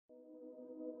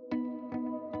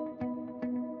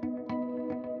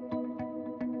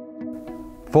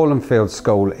Foreland Fields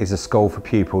School is a school for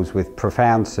pupils with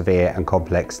profound, severe and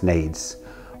complex needs.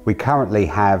 We currently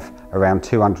have around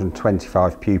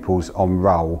 225 pupils on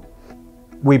roll.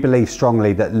 We believe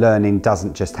strongly that learning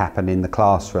doesn't just happen in the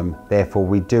classroom, therefore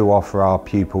we do offer our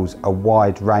pupils a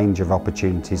wide range of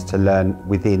opportunities to learn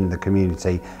within the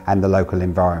community and the local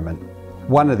environment.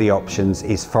 One of the options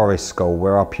is Forest School,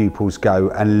 where our pupils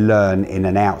go and learn in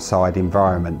an outside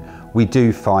environment. We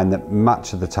do find that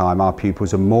much of the time our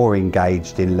pupils are more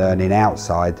engaged in learning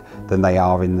outside than they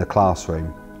are in the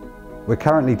classroom. We're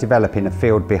currently developing a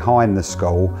field behind the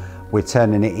school. We're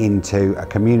turning it into a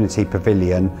community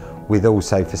pavilion with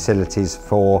also facilities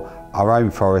for our own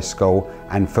forest school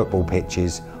and football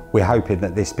pitches. We're hoping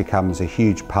that this becomes a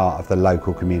huge part of the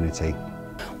local community.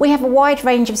 We have a wide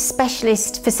range of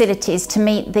specialist facilities to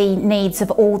meet the needs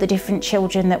of all the different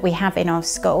children that we have in our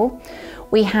school.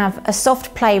 We have a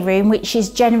soft playroom, which is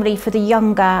generally for the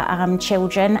younger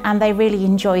children, and they really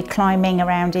enjoy climbing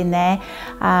around in there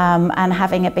and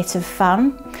having a bit of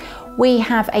fun. We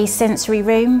have a sensory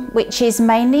room, which is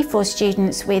mainly for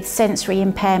students with sensory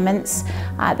impairments.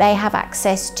 They have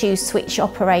access to switch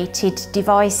operated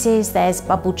devices, there's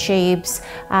bubble tubes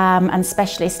and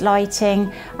specialist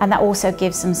lighting, and that also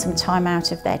gives them some time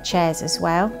out of their chairs as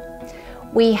well.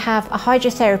 We have a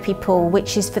hydrotherapy pool,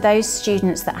 which is for those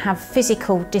students that have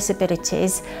physical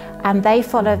disabilities, and they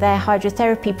follow their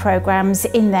hydrotherapy programs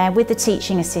in there with the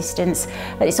teaching assistants,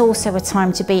 but it's also a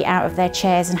time to be out of their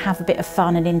chairs and have a bit of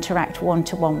fun and interact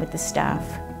one-to-one with the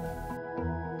staff.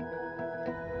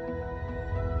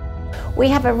 We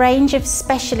have a range of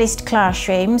specialist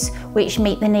classrooms which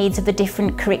meet the needs of the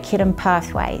different curriculum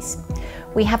pathways.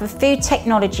 We have a food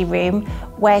technology room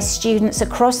where students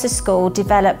across the school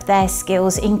develop their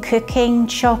skills in cooking,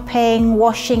 chopping,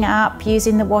 washing up,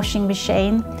 using the washing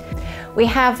machine. We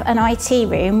have an IT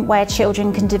room where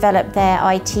children can develop their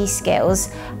IT skills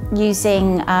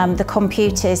using the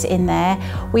computers in there.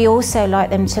 We also like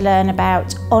them to learn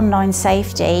about online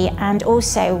safety, and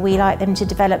also we like them to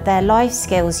develop their life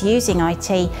skills using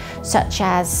IT, such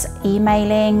as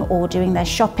emailing or doing their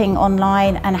shopping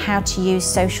online and how to use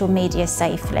social media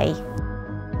safely.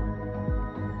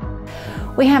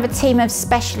 We have a team of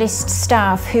specialist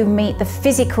staff who meet the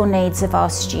physical needs of our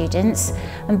students,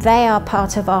 and they are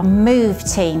part of our MOVE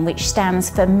team, which stands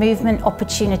for Movement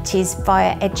Opportunities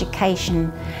via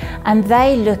Education. And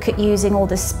they look at using all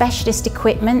the specialist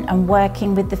equipment and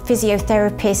working with the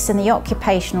physiotherapists and the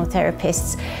occupational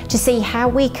therapists to see how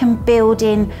we can build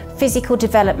in physical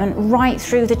development right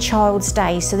through the child's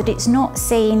day, so that it's not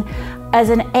seen as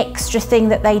an extra thing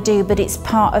that they do, but it's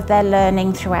part of their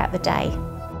learning throughout the day.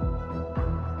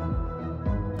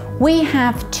 We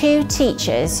have 2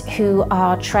 teachers who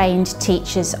are trained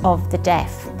teachers of the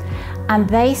deaf, and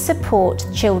they support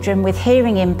children with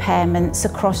hearing impairments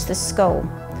across the school.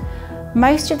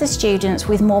 Most of the students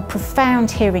with more profound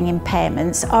hearing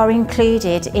impairments are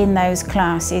included in those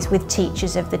classes with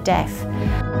teachers of the deaf.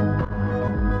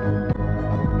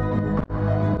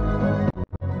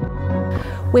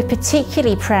 We're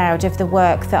particularly proud of the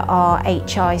work that our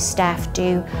HI staff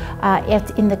do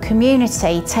in the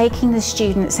community, taking the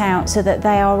students out so that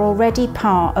they are already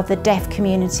part of the deaf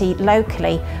community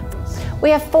locally.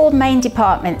 We have 4 main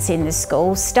departments in the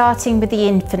school, starting with the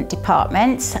infant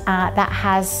department that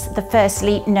has the First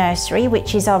Leap nursery,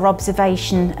 which is our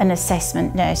observation and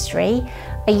assessment nursery,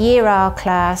 a Year R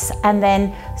class, and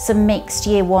then some mixed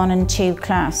Year 1 and 2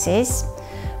 classes.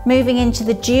 Moving into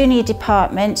the junior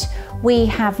department, we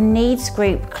have needs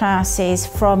group classes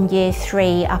from Year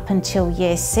 3 up until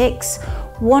Year 6.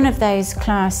 One of those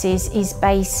classes is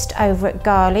based over at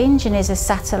Garlinge and is a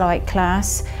satellite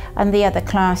class, and the other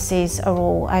classes are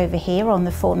all over here on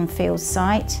the Foreland Fields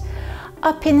site.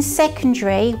 Up in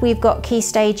secondary, we've got Key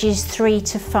Stages 3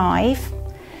 to 5.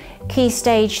 Key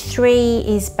Stage 3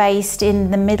 is based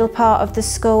in the middle part of the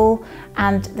school,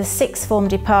 and the sixth form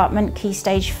department, Key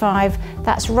Stage 5,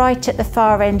 that's right at the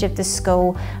far end of the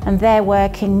school, and they're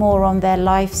working more on their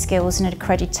life skills and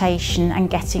accreditation and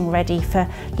getting ready for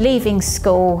leaving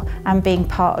school and being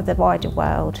part of the wider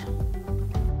world.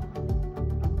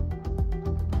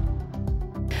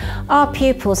 Our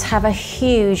pupils have a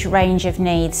huge range of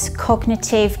needs: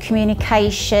 cognitive,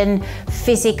 communication,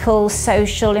 physical,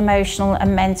 social, emotional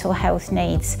and mental health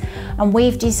needs. And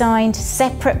we've designed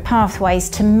separate pathways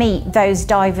to meet those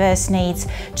diverse needs,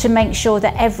 to make sure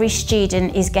that every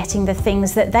student is getting the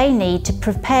things that they need to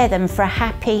prepare them for a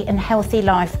happy and healthy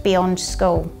life beyond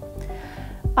school.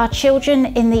 Our children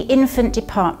in the infant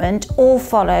department all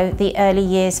follow the early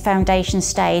years foundation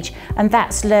stage, and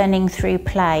that's learning through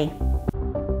play.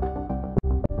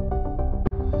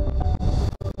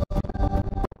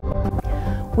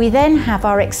 We then have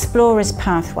our Explorers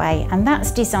pathway, and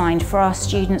that's designed for our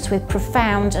students with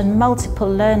profound and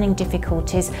multiple learning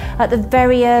difficulties at the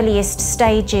very earliest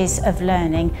stages of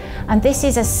learning. And this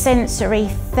is a sensory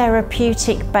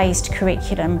therapeutic based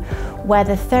curriculum where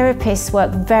the therapists work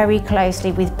very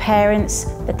closely with parents,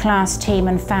 the class team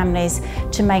and families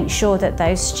to make sure that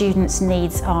those students'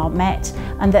 needs are met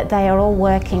and that they are all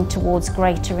working towards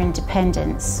greater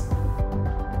independence.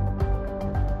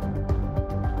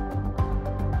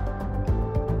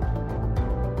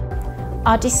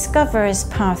 Our Discoverers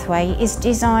pathway is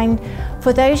designed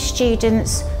for those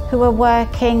students who are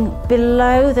working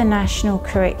below the national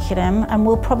curriculum and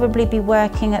will probably be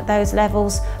working at those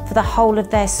levels for the whole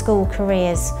of their school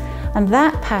careers. And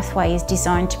that pathway is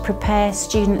designed to prepare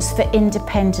students for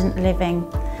independent living.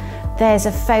 There's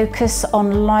a focus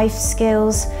on life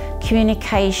skills,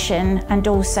 communication and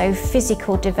also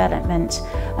physical development.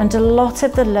 And a lot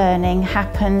of the learning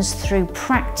happens through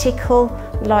practical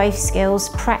life skills,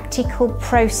 practical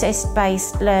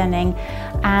process-based learning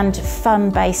and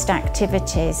fun-based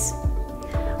activities.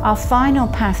 Our final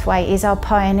pathway is our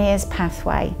Pioneers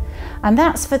pathway, and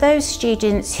that's for those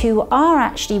students who are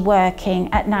actually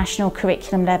working at national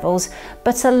curriculum levels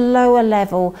but a lower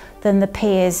level than the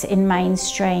peers in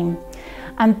mainstream.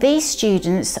 And these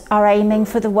students are aiming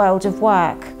for the world of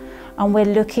work, and we're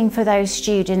looking for those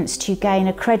students to gain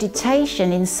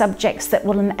accreditation in subjects that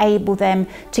will enable them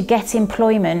to get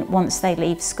employment once they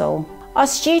leave school. Our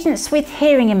students with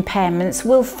hearing impairments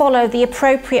will follow the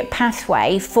appropriate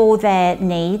pathway for their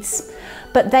needs,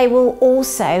 but they will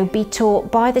also be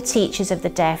taught by the teachers of the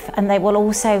deaf, and they will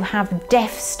also have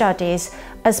deaf studies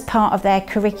as part of their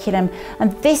curriculum.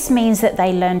 And this means that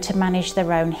they learn to manage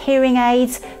their own hearing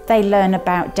aids, they learn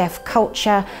about deaf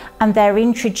culture, and they're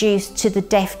introduced to the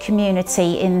deaf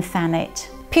community in Thanet.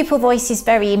 Pupil voice is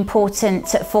very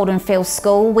important at Foreland Field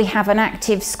School. We have an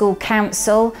active school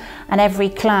council, and every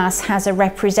class has a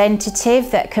representative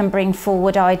that can bring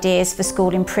forward ideas for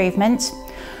school improvement.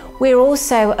 We're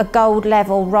also a gold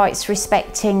level rights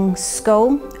respecting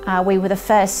school. We were the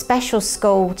first special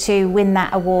school to win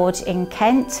that award in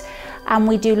Kent, and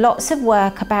we do lots of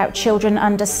work about children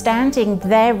understanding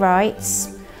their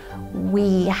rights.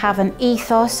 We have an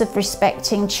ethos of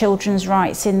respecting children's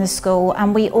rights in the school,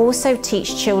 and we also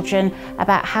teach children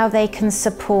about how they can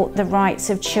support the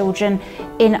rights of children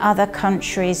in other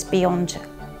countries beyond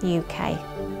the UK.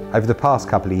 Over the past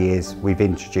couple of years, we've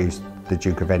introduced the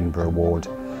Duke of Edinburgh Award.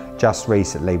 Just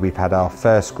recently, we've had our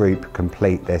first group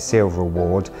complete their Silver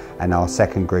Award and our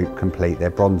second group complete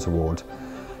their Bronze Award.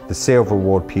 The Silver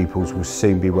Award pupils will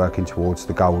soon be working towards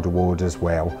the Gold Award as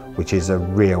well, which is a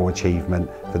real achievement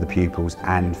for the pupils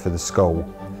and for the school.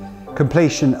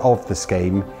 Completion of the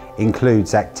scheme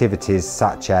includes activities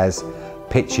such as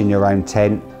pitching your own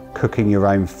tent, cooking your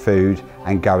own food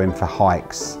and going for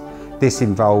hikes. This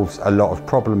involves a lot of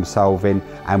problem solving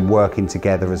and working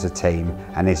together as a team,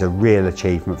 and is a real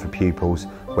achievement for pupils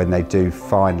when they do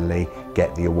finally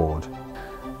get the award.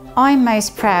 I'm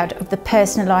most proud of the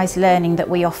personalised learning that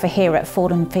we offer here at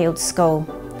Foreland Field School.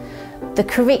 The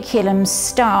curriculum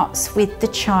starts with the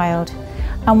child,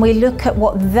 and we look at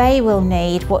what they will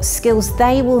need, what skills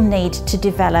they will need to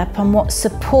develop and what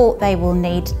support they will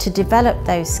need to develop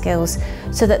those skills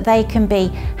so that they can be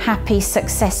happy,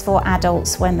 successful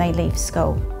adults when they leave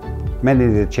school. Many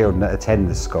of the children that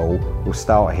attend the school will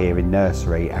start here in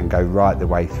nursery and go right the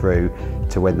way through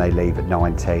to when they leave at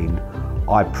 19.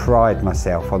 I pride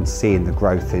myself on seeing the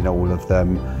growth in all of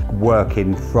them,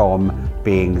 working from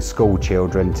being school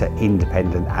children to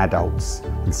independent adults,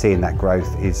 and seeing that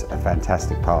growth is a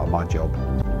fantastic part of my job.